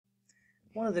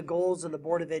One of the goals of the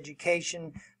Board of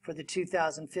Education for the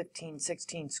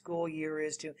 2015-16 school year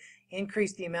is to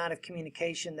increase the amount of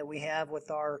communication that we have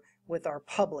with our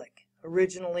public.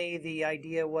 Originally, the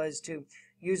idea was to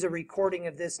use a recording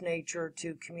of this nature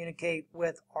to communicate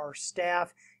with our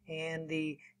staff, and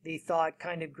the thought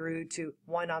kind of grew to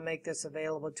why not make this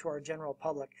available to our general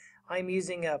public. I'm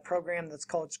using a program that's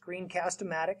called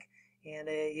Screencast-O-Matic, and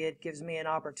it gives me an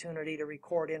opportunity to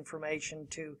record information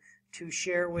to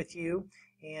share with you.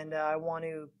 And I want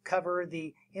to cover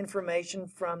the information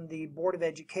from the Board of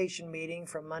Education meeting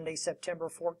from Monday, September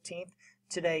 14th.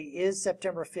 Today is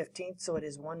September 15th, so it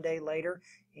is one day later,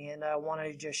 and I want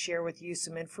to just share with you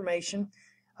some information.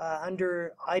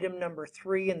 Under item number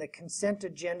 3 in the consent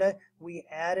agenda, we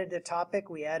added a topic.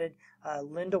 We added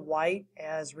Linda White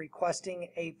as requesting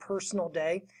a personal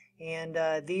day.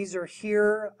 And these are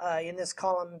here in this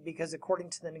column because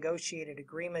according to the negotiated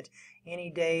agreement,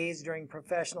 any days during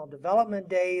professional development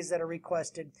days that are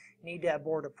requested need to have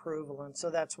board approval. And so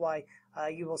that's why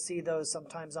you will see those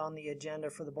sometimes on the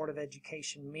agenda for the Board of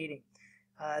Education meeting.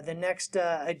 The next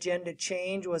agenda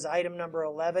change was item number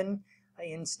 11.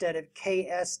 Instead of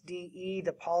KSDE,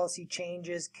 the policy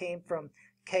changes came from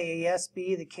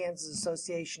KASB, the Kansas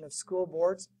Association of School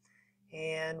Boards.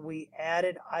 And we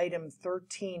added item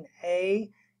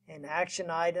 13A, an action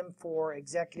item for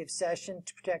executive session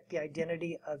to protect the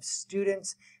identity of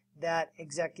students. That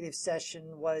executive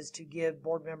session was to give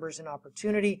board members an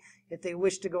opportunity, if they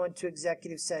wish to go into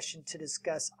executive session, to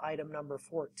discuss item number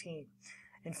 14.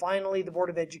 And finally, the Board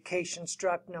of Education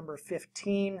struck number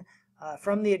 15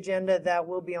 from the agenda. That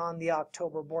will be on the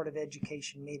October Board of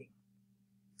Education meeting.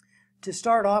 To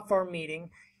start off our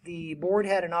meeting, the board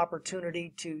had an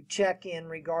opportunity to check in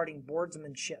regarding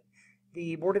boardsmanship.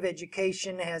 The Board of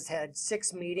Education has had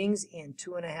 6 meetings in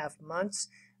 2.5 months.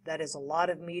 That is a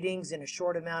lot of meetings in a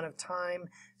short amount of time.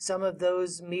 Some of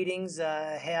those meetings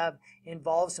have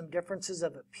involved some differences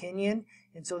of opinion,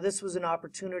 and so this was an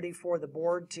opportunity for the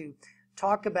board to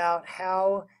talk about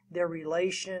how their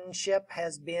relationship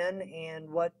has been and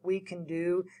what we can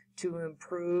do to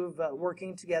improve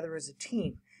working together as a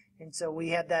team. And so we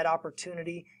had that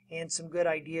opportunity and some good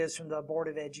ideas from the Board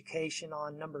of Education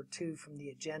on number 2 from the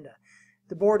agenda.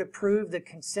 The board approved the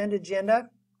consent agenda.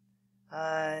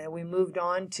 We moved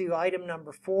on to item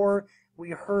number 4. We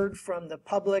heard from the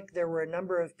public. There were a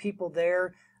number of people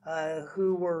there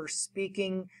who were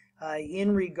speaking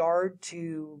in regard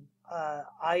to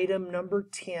item number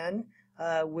 10,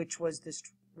 which was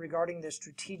regarding the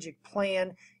strategic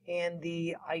plan and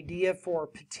the idea for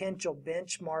potential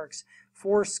benchmarks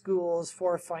for schools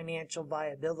for financial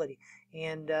viability.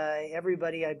 And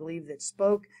everybody, I believe, that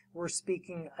spoke were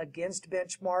speaking against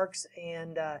benchmarks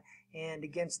and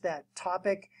against that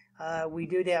topic. We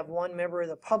did have one member of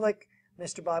the public,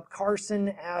 Mr. Bob Carson,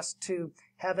 asked to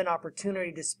have an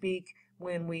opportunity to speak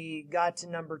when we got to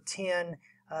number 10,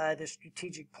 the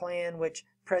strategic plan, which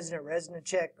President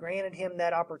Reznicek granted him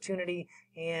that opportunity,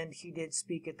 and he did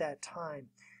speak at that time.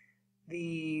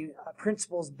 The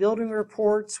principal's building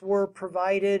reports were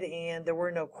provided, and there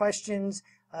were no questions.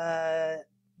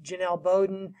 Janelle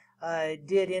Bowden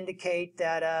did indicate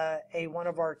that one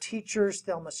of our teachers,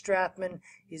 Thelma Strathman,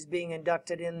 is being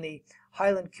inducted in the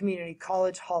Highland Community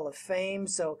College Hall of Fame,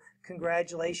 so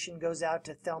congratulations goes out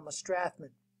to Thelma Strathman.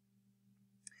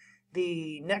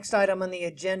 The next item on the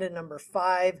agenda, number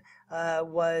 5,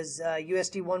 was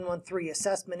USD 113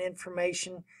 assessment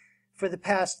information. For the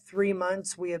past 3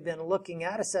 months, we have been looking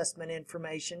at assessment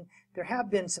information. There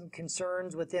have been some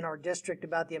concerns within our district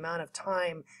about the amount of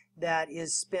time that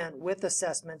is spent with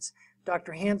assessments.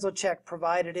 Dr. Hanzelchek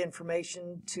provided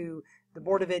information to the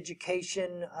Board of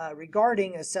Education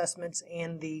regarding assessments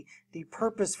and the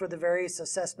purpose for the various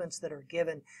assessments that are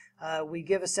given. We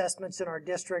give assessments in our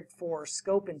district for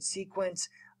scope and sequence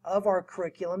of our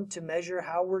curriculum to measure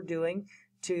how we're doing,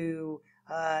 to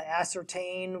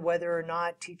ascertain whether or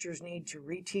not teachers need to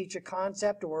reteach a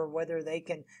concept or whether they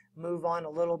can move on a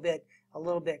little bit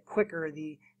quicker.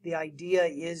 The idea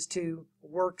is to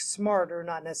work smarter,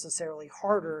 not necessarily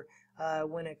harder,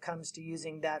 when it comes to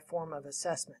using that form of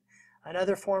assessment.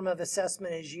 Another form of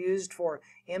assessment is used for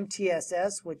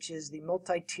MTSS, which is the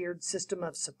multi-tiered system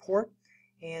of support,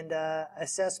 and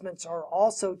assessments are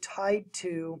also tied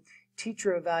to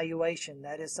teacher evaluation.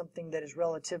 That is something that is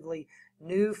relatively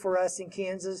new for us in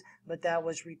Kansas, but that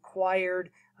was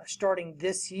required starting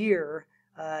this year.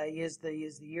 Is the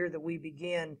year that we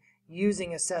begin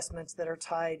using assessments that are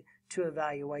tied to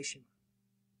evaluation.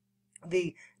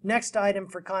 The next item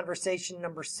for conversation,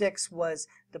 number 6, was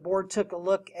the board took a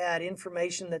look at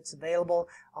information that's available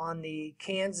on the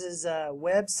Kansas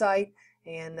website,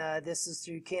 and this is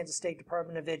through Kansas State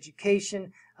Department of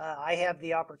Education. I have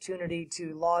the opportunity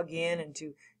to log in and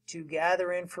to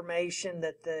gather information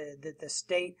that the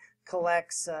state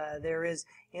collects. There is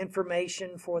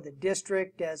information for the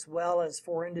district as well as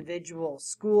for individual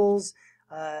schools,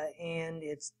 and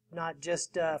it's not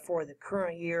just for the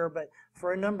current year, but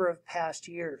for a number of past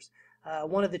years.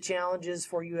 One of the challenges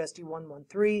for USD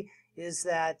 113 is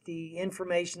that the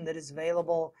information that is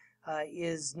available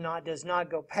does not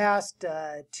go past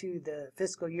to the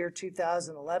fiscal year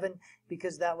 2011,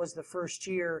 because that was the first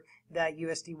year that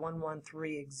USD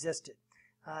 113 existed.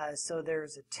 So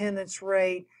there's attendance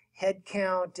rate, head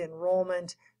count,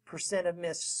 enrollment, percent of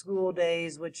missed school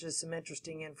days, which is some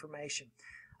interesting information.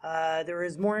 There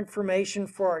is more information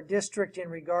for our district in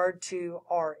regard to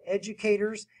our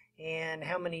educators and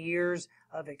how many years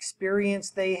of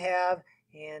experience they have,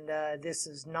 and this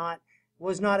was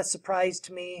not a surprise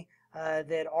to me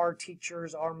that our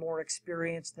teachers are more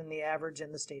experienced than the average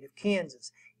in the state of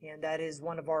Kansas, and that is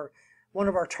one of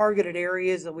our targeted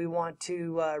areas that we want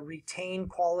to retain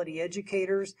quality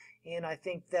educators, and I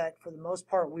think that for the most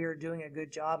part we are doing a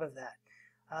good job of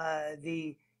that.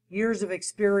 The years of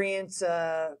experience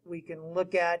we can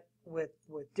look at with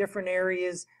different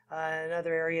areas.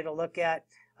 Another area to look at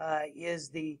is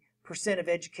the percent of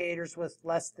educators with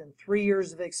less than 3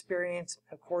 years of experience.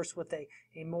 Of course, with a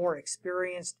more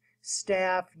experienced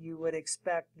staff, you would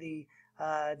expect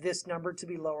this number to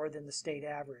be lower than the state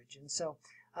average, and so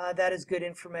that is good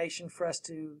information for us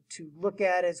to look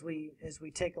at as we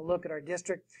take a look at our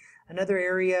district. Another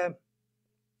area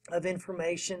of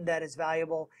information that is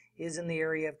valuable is in the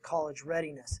area of college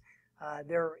readiness.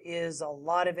 There is a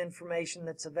lot of information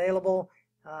that's available.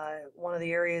 One of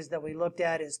the areas that we looked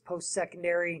at is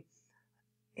post-secondary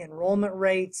enrollment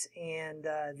rates, and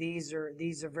these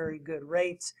are very good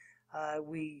rates.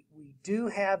 We do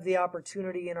have the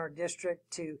opportunity in our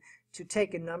district to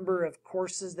take a number of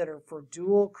courses that are for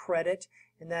dual credit,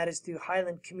 and that is through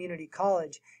Highland Community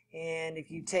College. And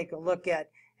if you take a look at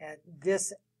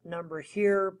this number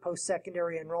here,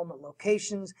 post-secondary enrollment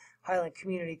locations, Highland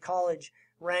Community College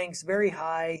ranks very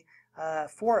high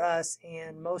for us,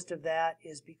 and most of that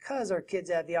is because our kids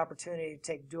have the opportunity to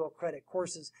take dual credit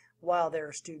courses while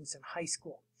they're students in high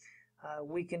school.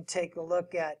 We can take a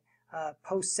look at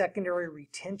post-secondary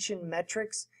retention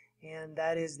metrics, and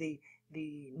that is the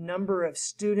number of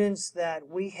students that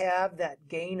we have that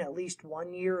gain at least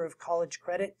 1 year of college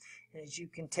credit. And as you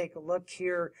can take a look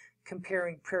here,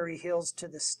 comparing Prairie Hills to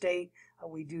the state,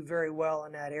 we do very well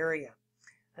in that area.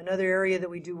 Another area that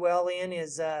we do well in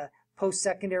is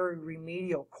post-secondary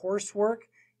remedial coursework.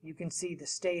 You can see the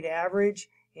state average,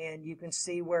 and you can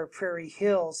see where Prairie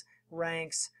Hills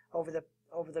ranks over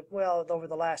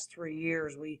the last 3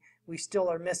 years. We still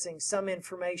are missing some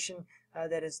information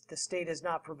that the state has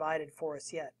not provided for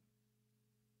us yet.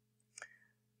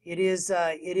 It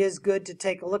is good to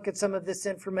take a look at some of this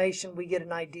information. We get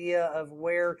an idea of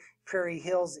where Prairie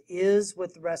Hills is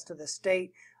with the rest of the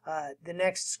state. The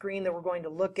next screen that we're going to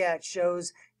look at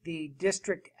shows the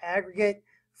district aggregate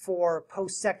for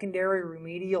post-secondary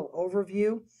remedial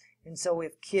overview. And so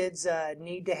if kids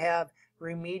need to have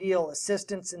remedial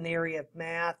assistance in the area of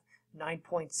math,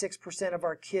 9.6% of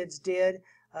our kids did,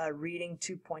 reading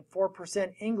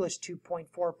 2.4%, English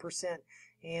 2.4%.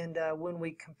 And when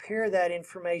we compare that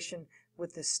information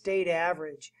with the state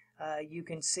average, you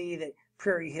can see that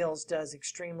Prairie Hills does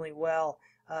extremely well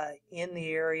in the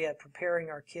area,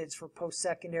 preparing our kids for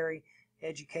post-secondary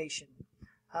education.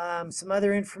 Some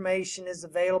other information is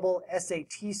available.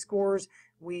 SAT scores.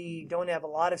 We don't have a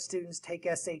lot of students take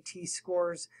SAT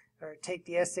scores or take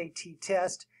the SAT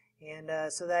test,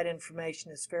 and so that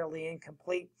information is fairly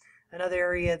incomplete. Another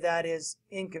area that is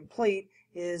incomplete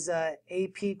is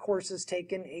AP courses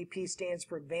taken. AP stands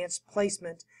for Advanced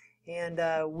Placement, and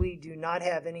we do not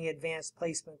have any advanced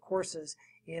placement courses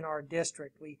in our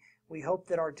district. We hope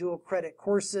that our dual credit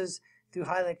courses through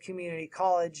Highland Community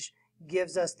College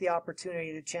gives us the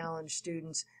opportunity to challenge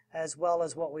students as well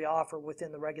as what we offer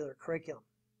within the regular curriculum.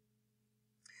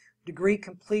 Degree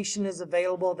completion is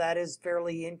available. That is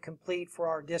fairly incomplete for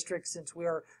our district since we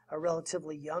are a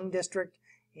relatively young district,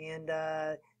 and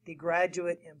the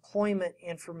graduate employment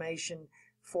information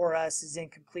for us is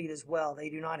incomplete as well. They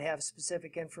do not have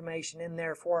specific information in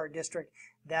there for our district.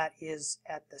 That is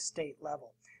at the state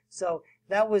level. So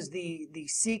that was the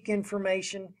SEEK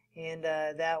information, and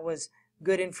that was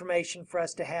good information for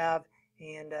us to have,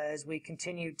 and as we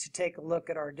continue to take a look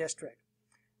at our district.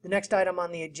 The next item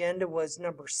on the agenda was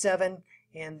number 7,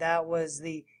 and that was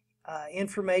the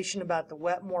information about the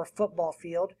Wetmore football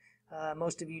field.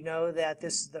 Most of you know that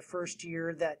this is the first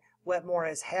year that Wetmore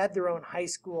has had their own high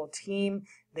school team.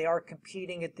 They are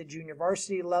competing at the junior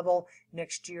varsity level.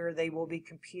 Next year they will be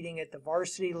competing at the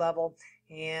varsity level,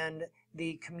 and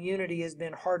the community has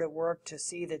been hard at work to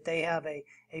see that they have a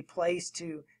place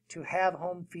to have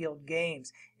home field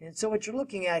games. And so what you're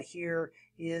looking at here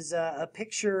is a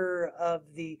picture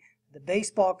of the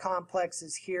baseball complex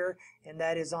is here, and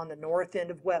that is on the north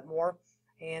end of Wetmore.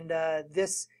 And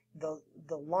the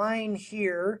line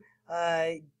here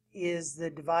is the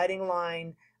dividing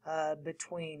line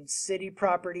between city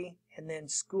property and then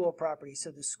school property.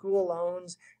 So the school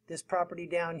owns this property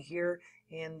down here,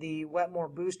 and the Wetmore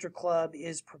Booster Club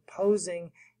is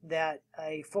proposing that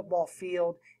a football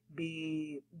field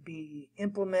be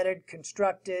implemented,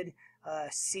 constructed,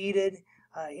 seated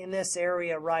in this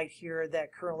area right here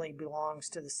that currently belongs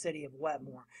to the city of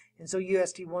Wetmore. And so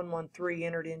USD 113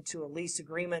 entered into a lease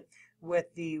agreement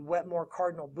with the Wetmore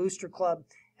Cardinal Booster Club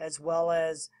as well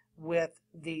as with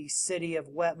the city of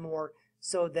Wetmore,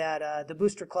 so that the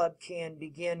Booster Club can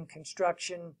begin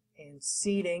construction and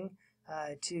seating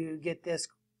to get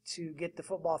the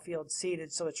football field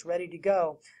seated so it's ready to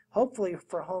go, hopefully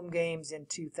for home games in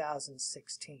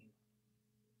 2016.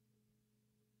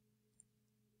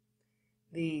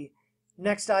 The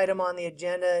next item on the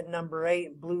agenda, number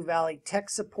 8, Blue Valley Tech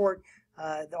Support.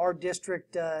 Our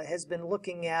district has been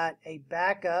looking at a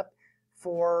backup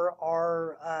for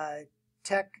our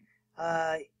tech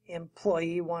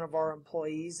employee. One of our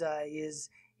employees is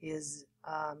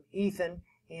Ethan,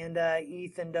 and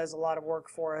Ethan does a lot of work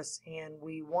for us, and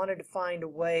we wanted to find a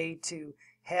way to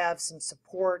have some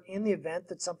support in the event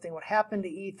that something would happen to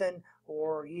Ethan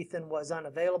or Ethan was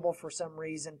unavailable for some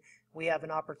reason. We have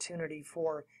an opportunity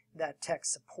for that tech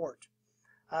support.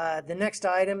 The next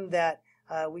item that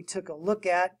we took a look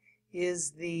at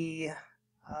is the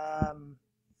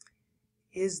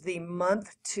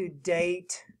month to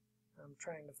date. I'm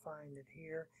trying to find it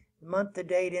here. Month to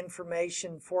date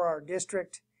information for our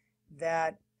district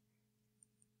that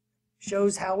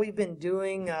shows how we've been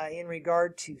doing in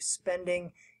regard to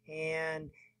spending.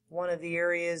 And one of the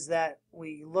areas that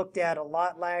we looked at a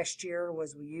lot last year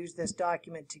was we used this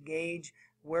document to gauge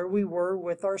where we were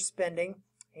with our spending,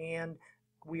 and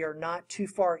we are not too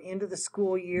far into the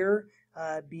school year,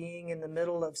 being in the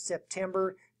middle of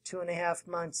September, 2.5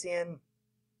 months in.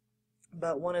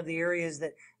 But one of the areas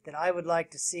that I would like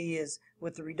to see is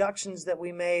with the reductions that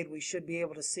we made, we should be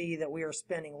able to see that we are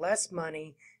spending less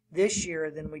money this year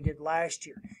than we did last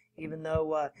year. Even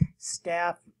though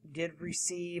staff did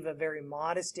receive a very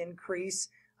modest increase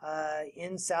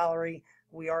in salary,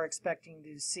 we are expecting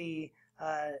to see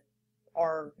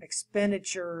our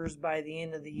expenditures by the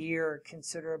end of the year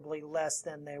considerably less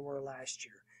than they were last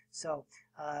year. So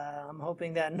I'm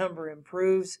hoping that number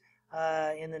improves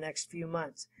in the next few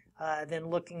months. Then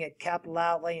looking at capital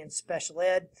outlay and special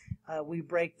ed, we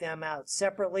break them out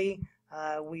separately.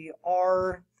 We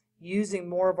are using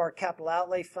more of our capital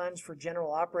outlay funds for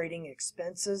general operating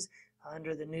expenses.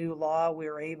 Under the new law, we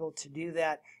are able to do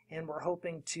that, and we're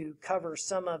hoping to cover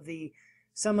some of the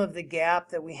gap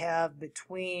that we have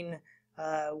between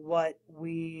what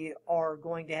we are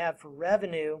going to have for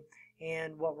revenue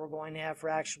and what we're going to have for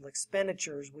actual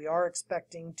expenditures. We are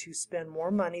expecting to spend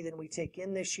more money than we take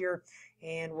in this year,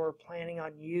 and we're planning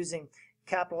on using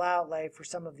capital outlay for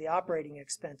some of the operating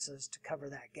expenses to cover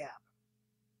that gap.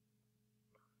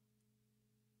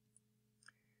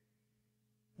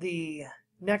 The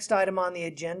next item on the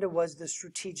agenda was the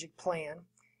strategic plan,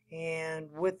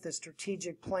 and with the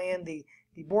strategic plan, the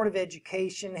Board of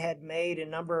Education had made a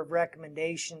number of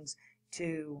recommendations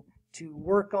to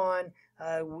work on.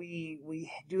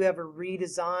 We do have a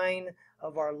redesign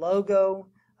of our logo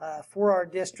for our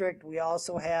district. We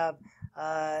also have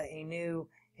a new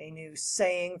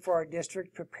saying for our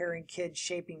district, preparing kids,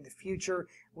 shaping the future.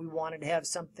 We wanted to have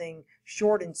something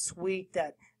short and sweet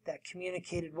that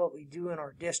communicated what we do in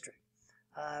our district.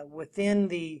 Within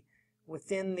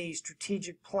the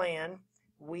strategic plan,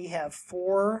 we have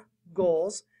 4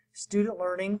 goals: student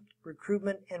learning,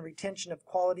 recruitment and retention of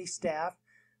quality staff,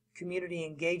 community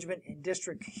engagement and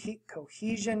district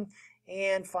cohesion,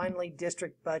 and finally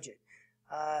district budget.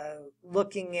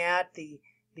 Looking at the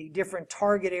different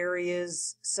target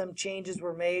areas, some changes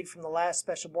were made from the last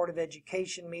Special Board of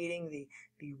Education meeting.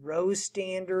 The Rose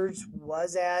standards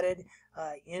was added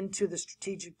into the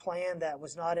strategic plan. That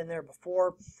was not in there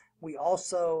before. We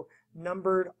also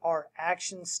numbered our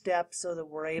action steps so that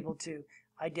we're able to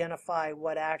identify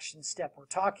what action step we're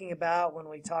talking about when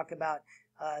we talk about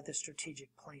the strategic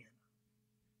plan.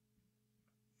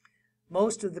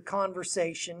 Most of the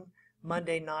conversation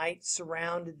Monday night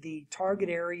surrounded the target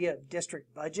area of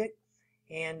district budget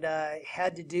and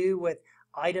had to do with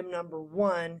item number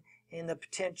 1 and the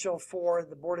potential for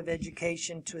the Board of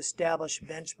Education to establish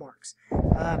benchmarks.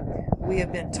 We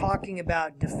have been talking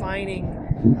about defining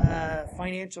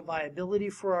financial viability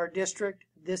for our district.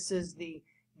 This is the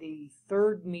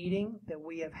third meeting that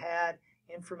we have had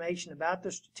information about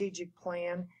the strategic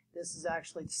plan. This is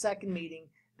actually the second meeting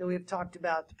that we have talked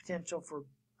about the potential for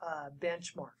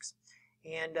benchmarks.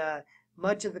 And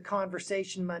much of the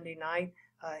conversation Monday night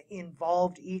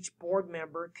involved each board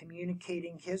member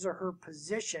communicating his or her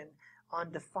position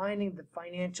on defining the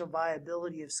financial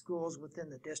viability of schools within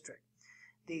the district.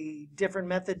 The different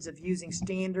methods of using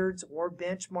standards or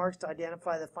benchmarks to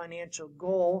identify the financial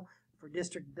goal for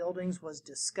district buildings was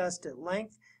discussed at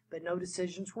length, but no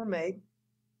decisions were made.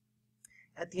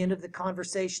 At the end of the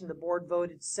conversation, the board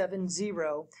voted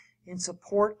 7-0 in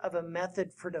support of a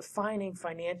method for defining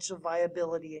financial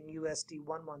viability in USD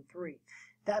 113.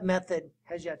 That method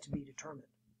has yet to be determined.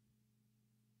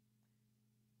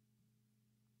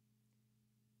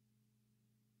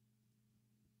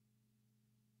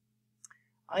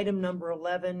 Item number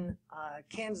 11,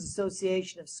 Kansas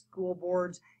Association of School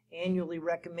Boards annually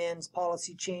recommends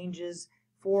policy changes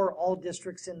for all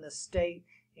districts in the state,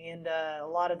 and a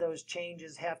lot of those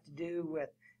changes have to do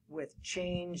with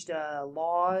changed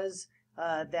laws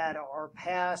that are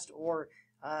passed, or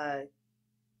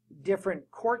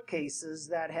different court cases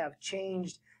that have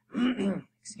changed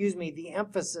excuse me, the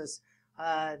emphasis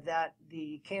that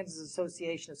the Kansas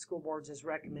Association of School Boards is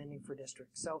recommending for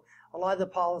districts. So a lot of the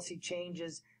policy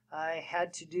changes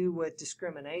had to do with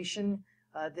discrimination.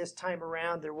 This time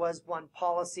around, there was one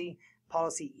policy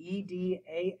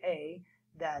EDAA,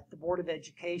 that the Board of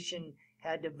Education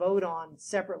had to vote on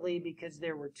separately because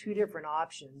there were two different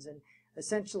options. And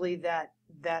essentially that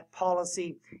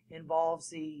policy involves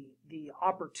the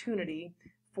opportunity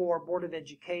for Board of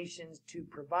Education to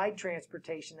provide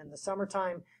transportation in the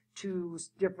summertime to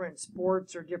different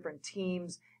sports or different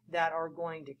teams that are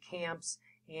going to camps,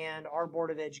 and our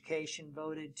Board of Education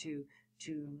voted to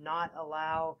not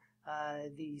allow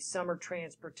the summer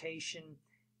transportation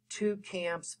to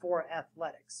camps for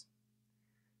athletics.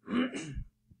 The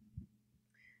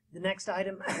next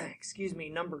item, excuse me,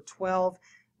 number 12,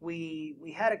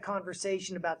 we had a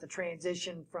conversation about the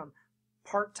transition from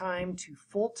part-time to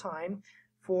full-time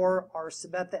for our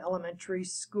Sabetha Elementary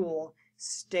School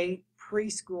state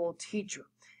preschool teacher.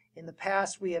 In the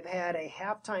past, we have had a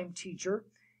half-time teacher,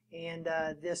 and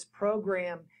this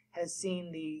program has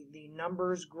seen the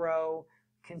numbers grow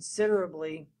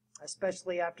considerably,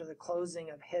 especially after the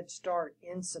closing of Head Start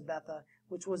in Sabetha,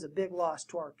 which was a big loss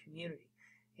to our community.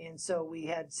 And so we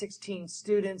had 16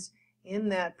 students in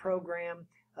that program.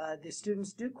 The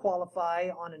students do qualify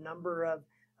on a number of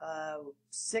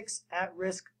 6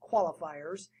 at-risk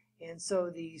qualifiers, and so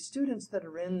the students that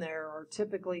are in there are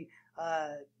typically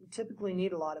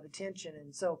need a lot of attention,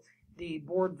 and so the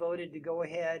board voted to go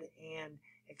ahead and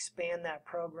expand that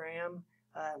program,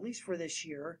 at least for this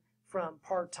year, from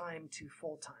part-time to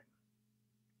full-time.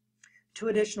 2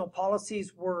 additional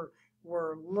policies were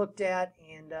looked at,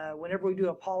 and whenever we do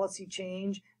a policy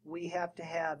change, we have to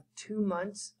have 2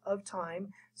 months of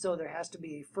time. So there has to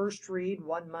be a first read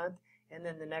 1 month, and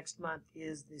then the next month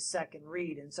is the second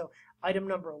read. And so item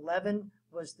number 11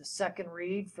 was the second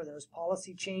read for those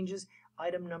policy changes.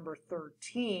 Item number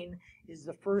 13 is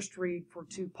the first read for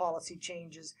 2 policy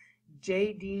changes.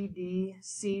 JDDC-R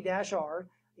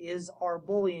is our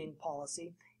bullying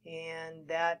policy, and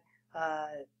that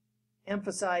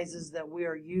emphasizes that we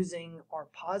are using our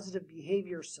positive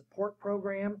behavior support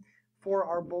program for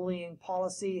our bullying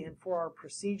policy and for our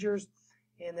procedures.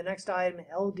 And the next item,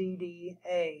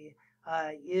 LDDA,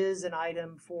 is an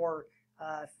item for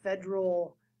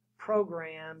federal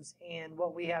programs and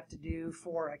what we have to do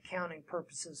for accounting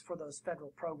purposes for those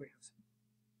federal programs.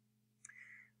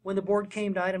 When the board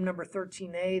came to item number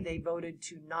 13A, they voted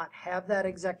to not have that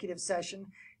executive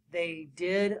session. They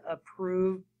did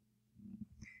approve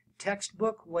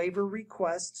textbook waiver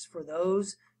requests for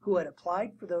those who had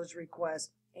applied for those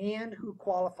requests and who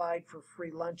qualified for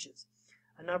free lunches.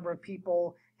 A number of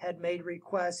people had made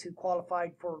requests who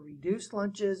qualified for reduced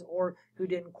lunches or who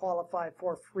didn't qualify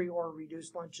for free or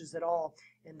reduced lunches at all,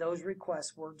 and those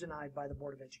requests were denied by the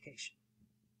Board of Education.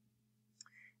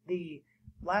 The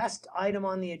last item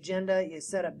on the agenda is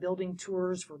set up building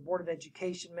tours for Board of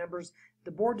Education members.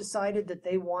 The board decided that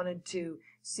they wanted to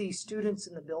see students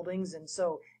in the buildings, and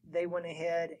so they went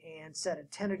ahead and set a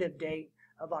tentative date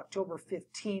of October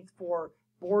 15th for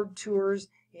board tours,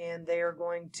 and they are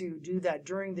going to do that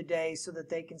during the day so that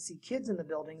they can see kids in the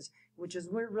buildings, which is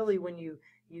really when you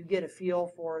get a feel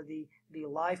for the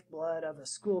lifeblood of a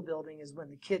school building, is when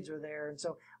the kids are there. And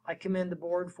so I commend the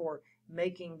board for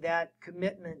making that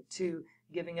commitment to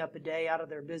giving up a day out of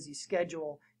their busy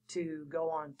schedule to go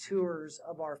on tours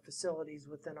of our facilities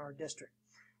within our district.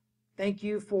 Thank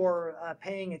you for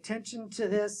paying attention to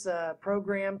this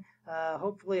program.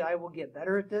 Hopefully I will get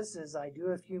better at this as I do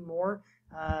a few more,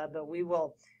 but we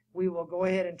will go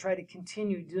ahead and try to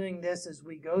continue doing this as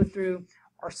we go through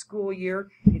our school year.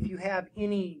 If you have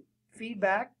any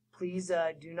feedback, please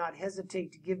do not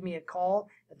hesitate to give me a call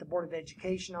at the Board of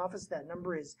Education office. That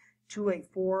number is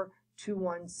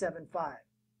 284-2175.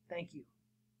 Thank you.